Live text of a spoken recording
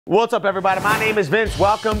What's up, everybody? My name is Vince.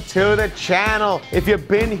 Welcome to the channel. If you've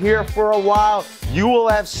been here for a while, you will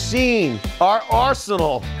have seen our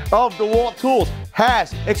arsenal of DeWALT tools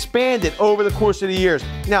has expanded over the course of the years.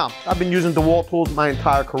 Now, I've been using DeWALT tools my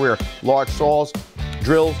entire career. Large saws,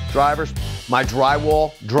 drills, drivers. My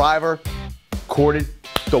drywall driver, corded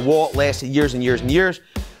DeWALT, lasted years and years and years.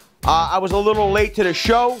 I was a little late to the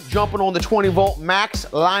show, jumping on the 20-volt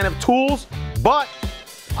max line of tools, but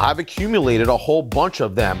I've accumulated a whole bunch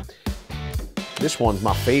of them. This one's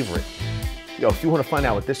my favorite. Yo, if you want to find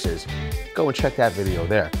out what this is, go and check that video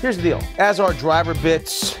there. Here's the deal. As our driver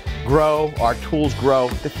bits grow, our tools grow,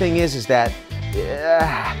 the thing is that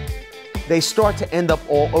they start to end up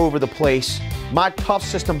all over the place. My tough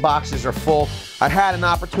system boxes are full. I had an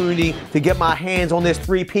opportunity to get my hands on this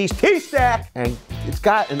 3-piece TSTAK, and it's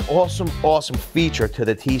got an awesome, awesome feature to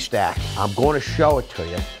the TSTAK. I'm going to show it to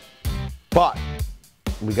you, but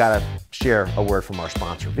we gotta share a word from our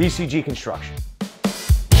sponsor, VCG Construction.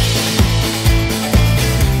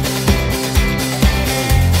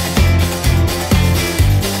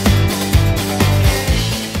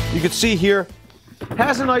 You can see here,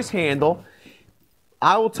 has a nice handle.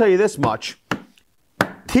 I will tell you this much.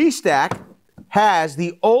 TSTAK has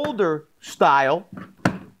the older style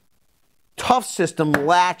tough system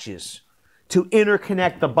latches to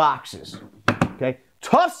interconnect the boxes. Okay,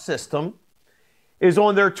 tough system is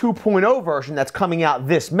on their 2.0 version that's coming out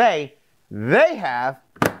this May. They have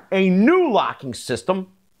a new locking system.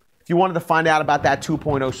 If you wanted to find out about that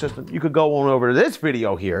 2.0 system, you could go on over to this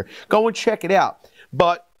video here. Go and check it out.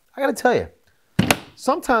 But I gotta tell you,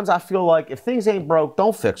 sometimes I feel like if things ain't broke,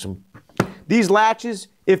 don't fix them. These latches,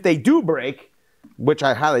 if they do break, which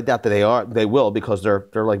I highly doubt that they will because they're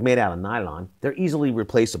like made out of nylon, they're easily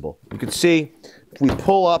replaceable. You can see, if we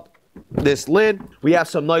pull up this lid, we have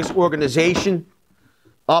some nice organization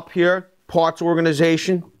up here, parts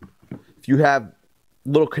organization. If you have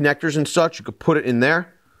little connectors and such, you could put it in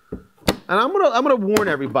there. And I'm gonna warn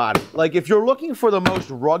everybody, like if you're looking for the most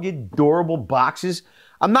rugged, durable boxes,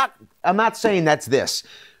 I'm not saying that's this.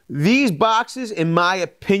 These boxes, in my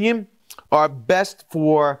opinion, are best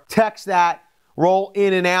for techs that roll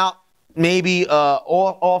in and out, maybe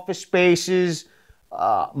office spaces,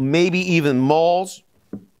 maybe even malls,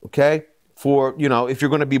 okay? For, you know, if you're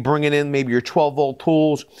going to be bringing in maybe your 12-volt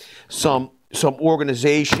tools, some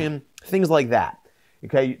organization, things like that,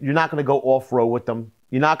 okay? You're not going to go off-road with them.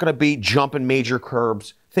 You're not going to be jumping major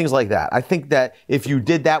curbs, things like that. I think that if you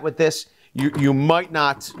did that with this, you might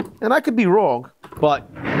not, and I could be wrong, but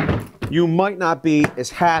you might not be as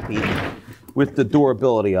happy with the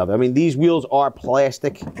durability of it. I mean, these wheels are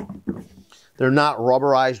plastic. They're not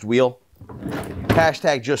rubberized wheel.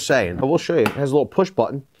 Hashtag just saying. But we'll show you. It has a little push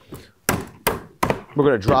button. We're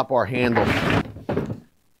going to drop our handle.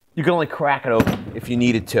 You can only crack it open if you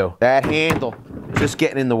needed to. That handle, just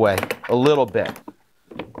getting in the way a little bit.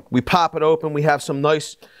 We pop it open. We have some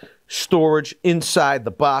nice storage inside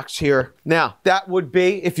the box here. Now, that would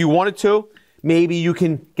be, if you wanted to, maybe you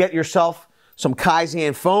can get yourself some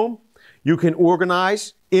Kaizen foam. You can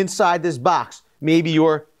organize inside this box. Maybe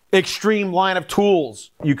your extreme line of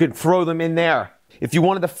tools, you could throw them in there. If you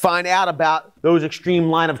wanted to find out about those extreme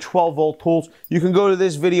line of 12-volt tools, you can go to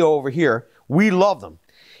this video over here. We love them.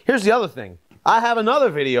 Here's the other thing. I have another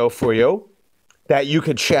video for you that you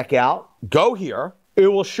can check out. Go here. It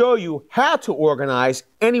will show you how to organize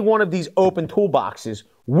any one of these open toolboxes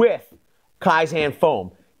with Kaizen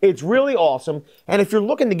foam. It's really awesome. And if you're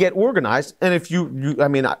looking to get organized, and if I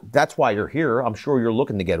mean, that's why you're here. I'm sure you're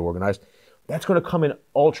looking to get organized. That's going to come in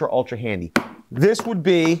ultra, ultra handy. This would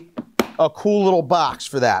be a cool little box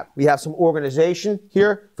for that. We have some organization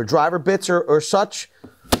here for driver bits or such.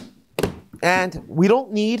 And we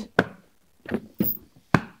don't need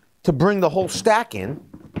to bring the whole stack in,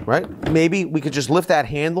 right? Maybe we could just lift that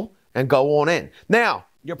handle and go on in. Now,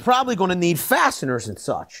 you're probably going to need fasteners and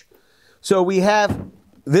such. So we have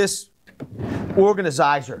this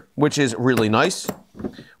organizer, which is really nice.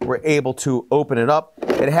 We're able to open it up.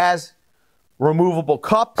 It has removable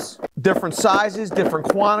cups, different sizes, different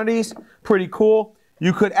quantities, pretty cool.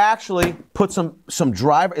 You could actually put some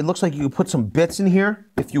driver, it looks like you could put some bits in here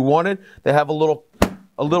if you wanted. They have a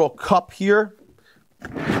little cup here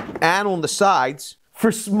and on the sides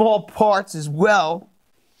for small parts as well.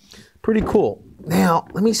 Pretty cool. Now,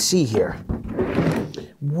 let me see here.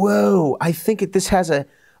 Whoa, I think this has a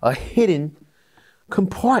hidden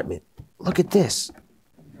compartment. Look at this.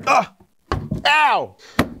 Ow! All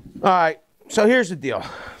right, so here's the deal.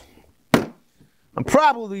 I'm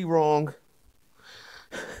probably wrong.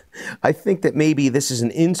 I think that maybe this is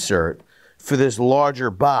an insert for this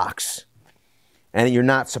larger box, and you're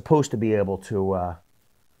not supposed to be able to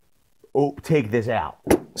take this out.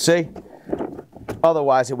 See?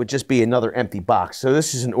 Otherwise, it would just be another empty box. So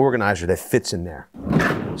this is an organizer that fits in there.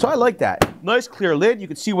 So I like that. Nice clear lid. You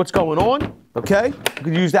can see what's going on, okay? You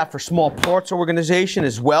can use that for small parts organization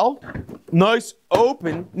as well. Nice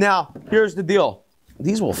open. Now, here's the deal.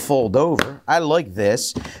 These will fold over. I like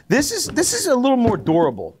this. This is a little more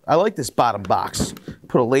durable. I like this bottom box.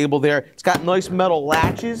 Put a label there. It's got nice metal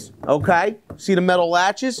latches, okay? See the metal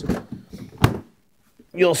latches?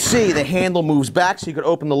 You'll see the handle moves back so you can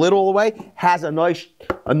open the lid all the way. Has a nice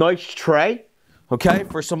tray, okay,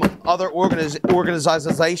 for some other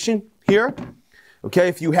organization here. Okay,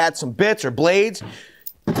 if you had some bits or blades.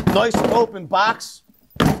 Nice open box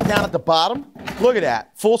down at the bottom. Look at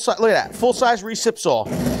that. Look at that. Full-size recip saw.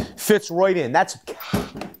 Fits right in. That's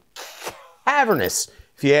cavernous,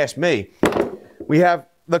 if you ask me. We have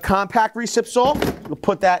the compact recip saw. We'll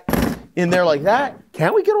put that in there like that.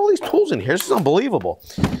 Can't we get all these tools in here? This is unbelievable.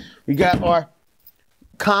 We got our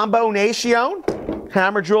combination,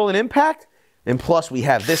 hammer drill and impact. And plus we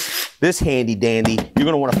have this handy dandy. You're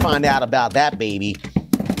gonna wanna find out about that baby.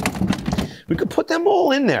 We could put them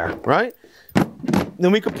all in there, right?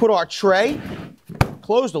 Then we could put our tray,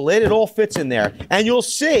 close the lid, it all fits in there. And you'll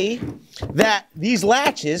see that these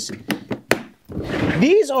latches,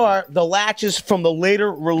 these are the latches from the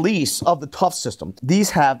later release of the Tough system. These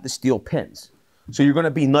have the steel pins. So you're gonna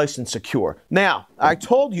be nice and secure. Now, I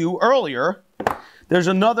told you earlier, there's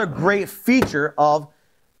another great feature of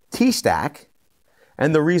TSTAK,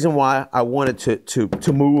 and the reason why I wanted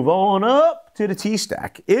to move on up to the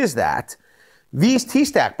TSTAK is that these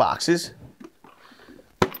TSTAK boxes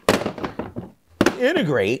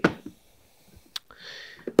integrate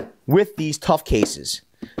with these Tough cases.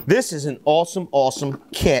 This is an awesome, awesome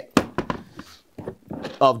kit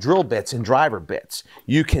of drill bits and driver bits.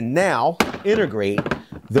 You can now integrate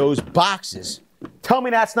those boxes. Tell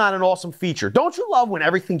me that's not an awesome feature. Don't you love when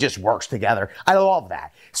everything just works together? I love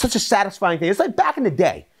that. It's such a satisfying thing. It's like back in the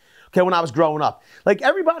day, okay, when I was growing up. Like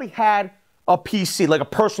everybody had a PC, like a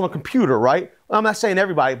personal computer, right? Well, I'm not saying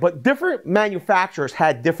everybody, but different manufacturers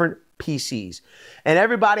had different PCs. And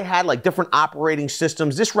everybody had like different operating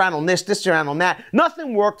systems. This ran on this ran on that.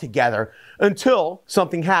 Nothing worked together until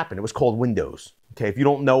something happened. It was called Windows. Okay, if you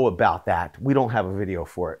don't know about that, we don't have a video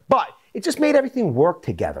for it. But it just made everything work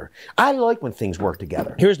together. I like when things work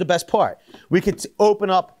together. Here's the best part. We could open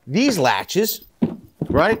up these latches,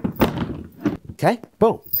 right? Okay,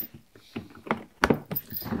 boom.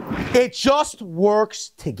 It just works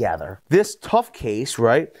together. This Tough case,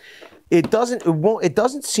 right? It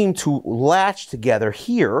doesn't seem to latch together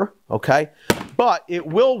here, okay? But it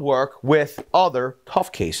will work with other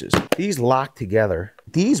Tough cases. These lock together.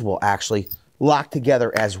 These will actually lock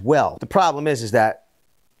together as well. The problem is that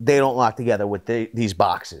they don't lock together with these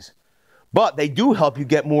boxes. But they do help you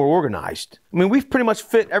get more organized. I mean, we've pretty much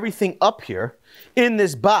fit everything up here in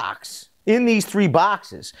this box, in these 3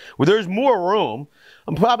 boxes. Where there's more room,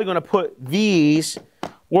 I'm probably gonna put these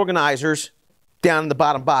organizers down in the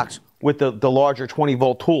bottom box with the larger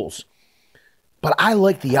 20-volt tools. But I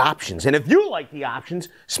like the options. And if you like the options,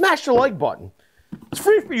 smash the like button. It's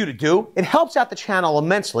free for you to do. It helps out the channel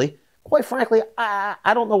immensely. Quite frankly,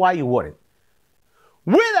 I don't know why you wouldn't.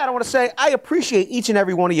 With that, I want to say I appreciate each and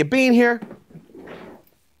every one of you being here.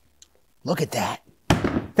 Look at that.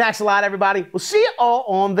 Thanks a lot, everybody. We'll see you all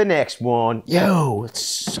on the next one. Yo, it's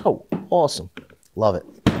so awesome. Love it.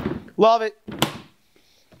 Love it.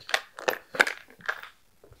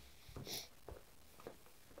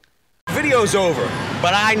 Video's over,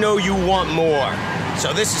 but I know you want more.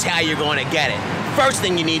 So this is how you're going to get it. First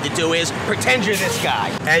thing you need to do is pretend you're this guy.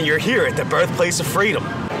 And you're here at the birthplace of freedom.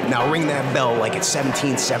 Now ring that bell like it's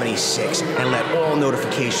 1776 and let all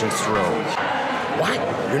notifications through. What?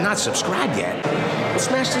 You're not subscribed yet? Well,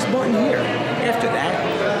 smash this button here. After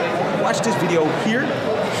that, watch this video here,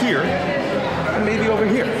 here, and maybe over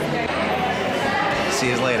here. See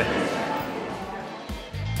you later.